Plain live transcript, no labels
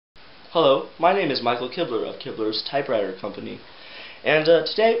Hello, my name is Michael Kibler of Kibler's Typewriter Company, and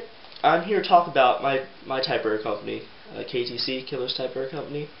today I'm here to talk about my typewriter company, KTC, Kibler's Typewriter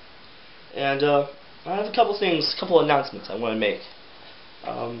Company, and I have a couple announcements I want to make.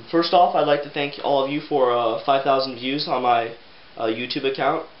 First off, I'd like to thank all of you for 5,000 views on my YouTube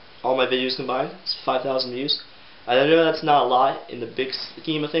account. All my videos combined, it's 5,000 views. I know that's not a lot in the big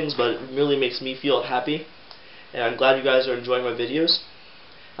scheme of things, but it really makes me feel happy, and I'm glad you guys are enjoying my videos.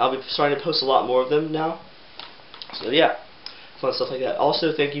 I'll be starting to post a lot more of them now. So yeah, fun stuff like that.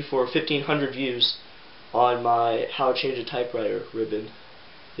 Also, thank you for 1,500 views on my How to Change a Typewriter ribbon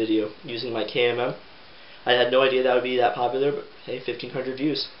video using my KMM. I had no idea that would be that popular, but hey, 1,500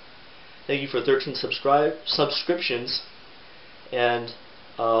 views. Thank you for 13 subscriptions and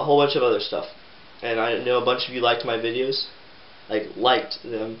a whole bunch of other stuff. And I know a bunch of you liked my videos, liked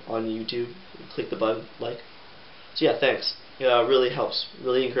them on YouTube. Click the button, like. So yeah, thanks. It really helps,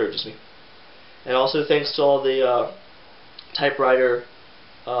 really encourages me. And also thanks to all the typewriter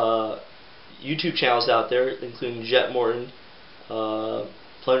YouTube channels out there, including Jet Morton,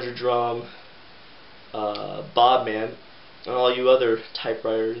 Plunger Drum, Bobman, and all you other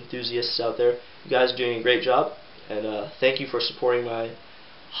typewriter enthusiasts out there. You guys are doing a great job, and thank you for supporting my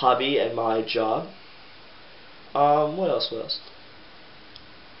hobby and my job. What else?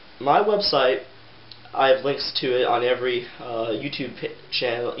 My website, I have links to it on every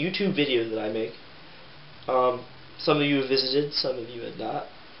YouTube video that I make. Some of you have visited, some of you have not,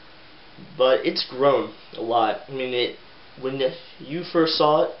 but it's grown a lot. I mean, when you first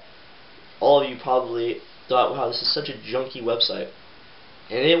saw it, all of you probably thought, "Wow, this is such a junky website,"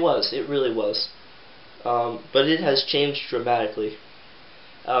 and it really was. But it has changed dramatically.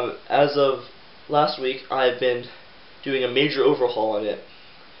 As of last week, I've been doing a major overhaul on it,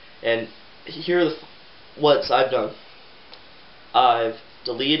 and here are what I've done. I've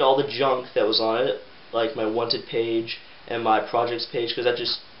deleted all the junk that was on it, like my wanted page and my projects page, because that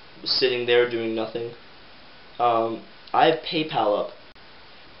just was sitting there doing nothing. I have PayPal up.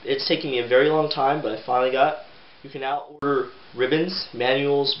 It's taken me a very long time, but I finally got it. You can now order ribbons,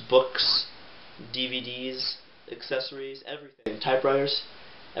 manuals, books, DVDs, accessories, everything, typewriters,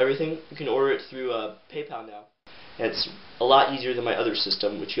 everything. You can order it through PayPal now. And it's a lot easier than my other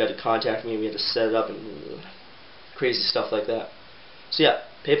system, which you had to contact me and we had to set it up and crazy stuff like that. So yeah,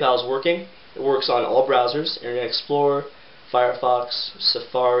 PayPal is working. It works on all browsers: Internet Explorer, Firefox,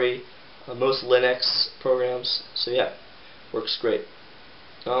 Safari, most Linux programs. So yeah, works great.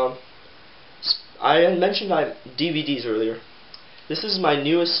 I mentioned my DVDs earlier. This is my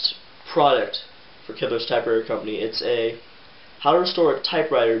newest product for Kibler's Typewriter Company. It's a How to Restore a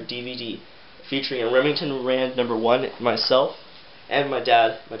Typewriter DVD, featuring a Remington Rand #1, myself, and my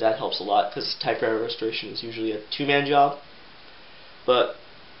dad. My dad helps a lot because typewriter restoration is usually a two-man job. But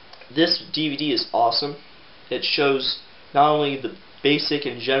this DVD is awesome. It shows not only the basic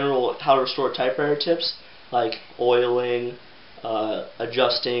and general how to restore typewriter tips, like oiling,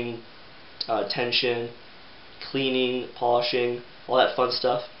 adjusting, tension, cleaning, polishing, all that fun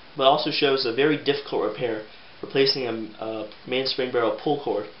stuff, but also shows a very difficult repair, replacing a mainspring barrel pull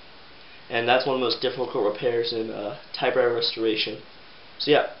cord. And that's one of the most difficult repairs in typewriter restoration.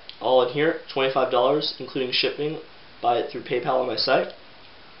 So yeah, all in here, $25, including shipping. Buy it through PayPal on my site.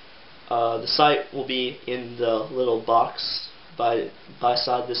 The site will be in the little box by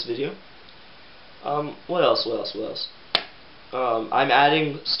side this video. What else? I'm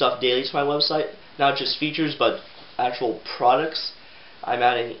adding stuff daily to my website, not just features, but actual products.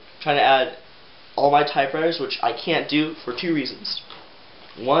 Trying to add all my typewriters, which I can't do for two reasons.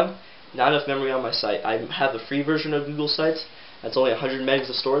 One, not enough memory on my site. I have the free version of Google Sites. That's only 100 megs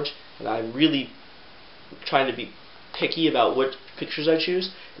of storage, and I'm really trying to be picky about what pictures I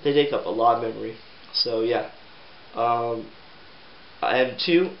choose. They take up a lot of memory. So yeah. And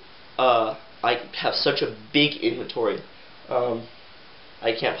two, I have such a big inventory.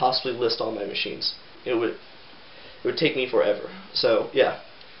 I can't possibly list all my machines. It would take me forever. So yeah.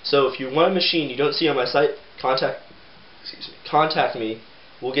 So if you want a machine you don't see on my site, contact me.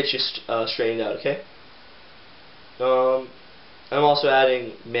 We'll get you straightened out, okay? I'm also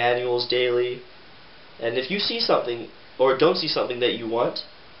adding manuals daily. And if you see something, or don't see something that you want,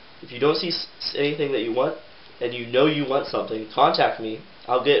 if you don't see anything that you want, and you know you want something, contact me.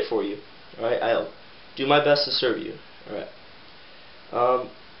 I'll get it for you. Alright? I'll do my best to serve you. Alright.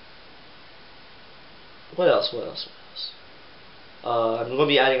 What else? I'm going to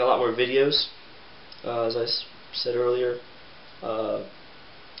be adding a lot more videos, as I said earlier.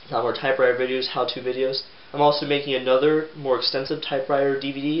 A lot more typewriter videos, how-to videos. I'm also making another, more extensive typewriter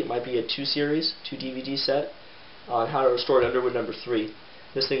DVD. It might be a two DVD set on how to restore an Underwood #3.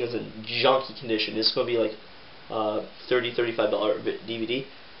 This thing is in junky condition. It's going to be like $30–$35 DVD,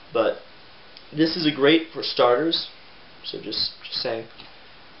 but this is a great for starters. So just saying.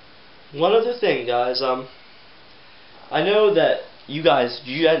 One other thing, guys. I know that you guys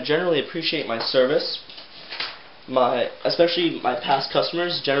generally appreciate my service. Especially my past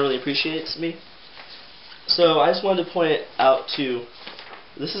customers generally appreciates me. So I just wanted to point it out to.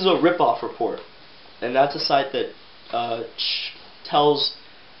 This is a rip-off report, and that's a site that tells.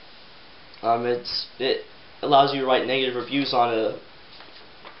 It allows you to write negative reviews on a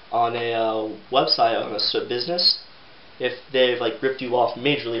website, on a business, if they've like ripped you off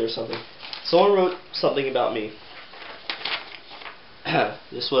majorly or something. Someone wrote something about me.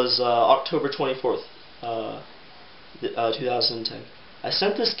 This was October 24th, 2010. I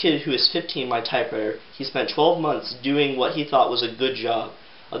sent this kid who is 15 my typewriter. He spent 12 months doing what he thought was a good job.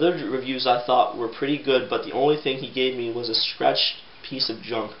 Other reviews I thought were pretty good, but the only thing he gave me was a scratched piece of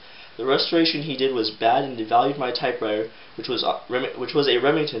junk. The restoration he did was bad and devalued my typewriter, which was a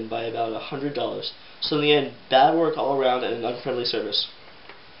Remington, by about $100. So in the end, bad work all around and an unfriendly service.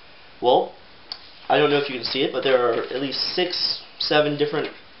 Well, I don't know if you can see it, but there are at least 6–7 different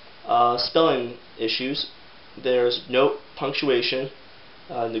spelling issues. There's no punctuation.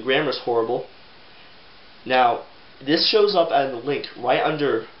 The grammar's horrible. Now, this shows up as a link right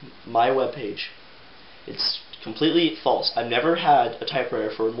under my webpage. It's completely false. I've never had a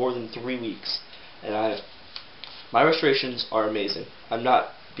typewriter for more than 3 weeks, and my restorations are amazing. I'm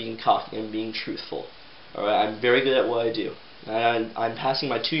not being cocky. I'm being truthful. All right, I'm very good at what I do, and I'm passing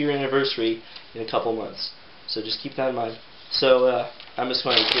my 2-year anniversary in a couple months. So just keep that in mind. So I'm just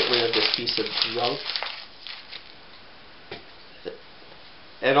going to get rid of this piece of junk.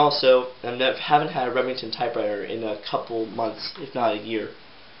 And also, I haven't had a Remington typewriter in a couple months, if not a year.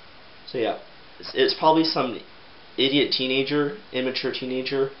 So yeah, it's probably some idiot teenager, immature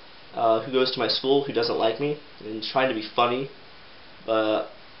teenager, who goes to my school who doesn't like me and is trying to be funny. But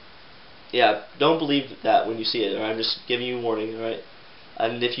yeah, don't believe that when you see it. I'm just giving you a warning, alright?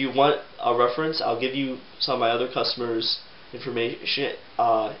 And if you want a reference, I'll give you some of my other customers' information,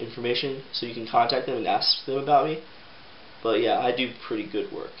 so you can contact them and ask them about me. But yeah, I do pretty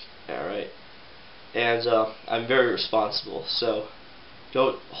good work, alright? And I'm very responsible, so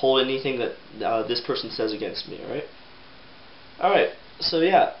don't hold anything that this person says against me, alright? Alright, so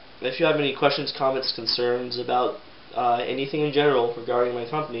yeah, if you have any questions, comments, concerns about anything in general regarding my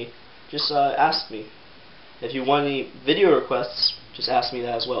company, just ask me. If you want any video requests, just ask me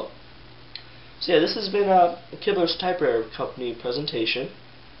that as well. So yeah, this has been Kibler's Typewriter Company presentation,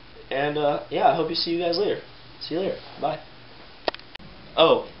 and yeah, I hope you see you guys later. See you later. Bye.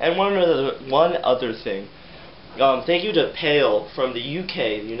 Oh, and one other thing. Thank you to Pale from the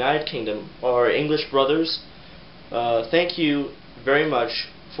UK, the United Kingdom, our English brothers. Thank you very much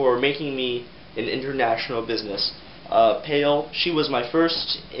for making me an international business. Pale, she was my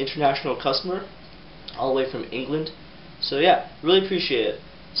first international customer, all the way from England. So yeah, really appreciate it.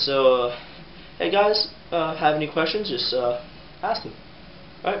 So, hey guys, have any questions, just ask them.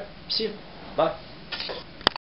 Alright, see you. Bye.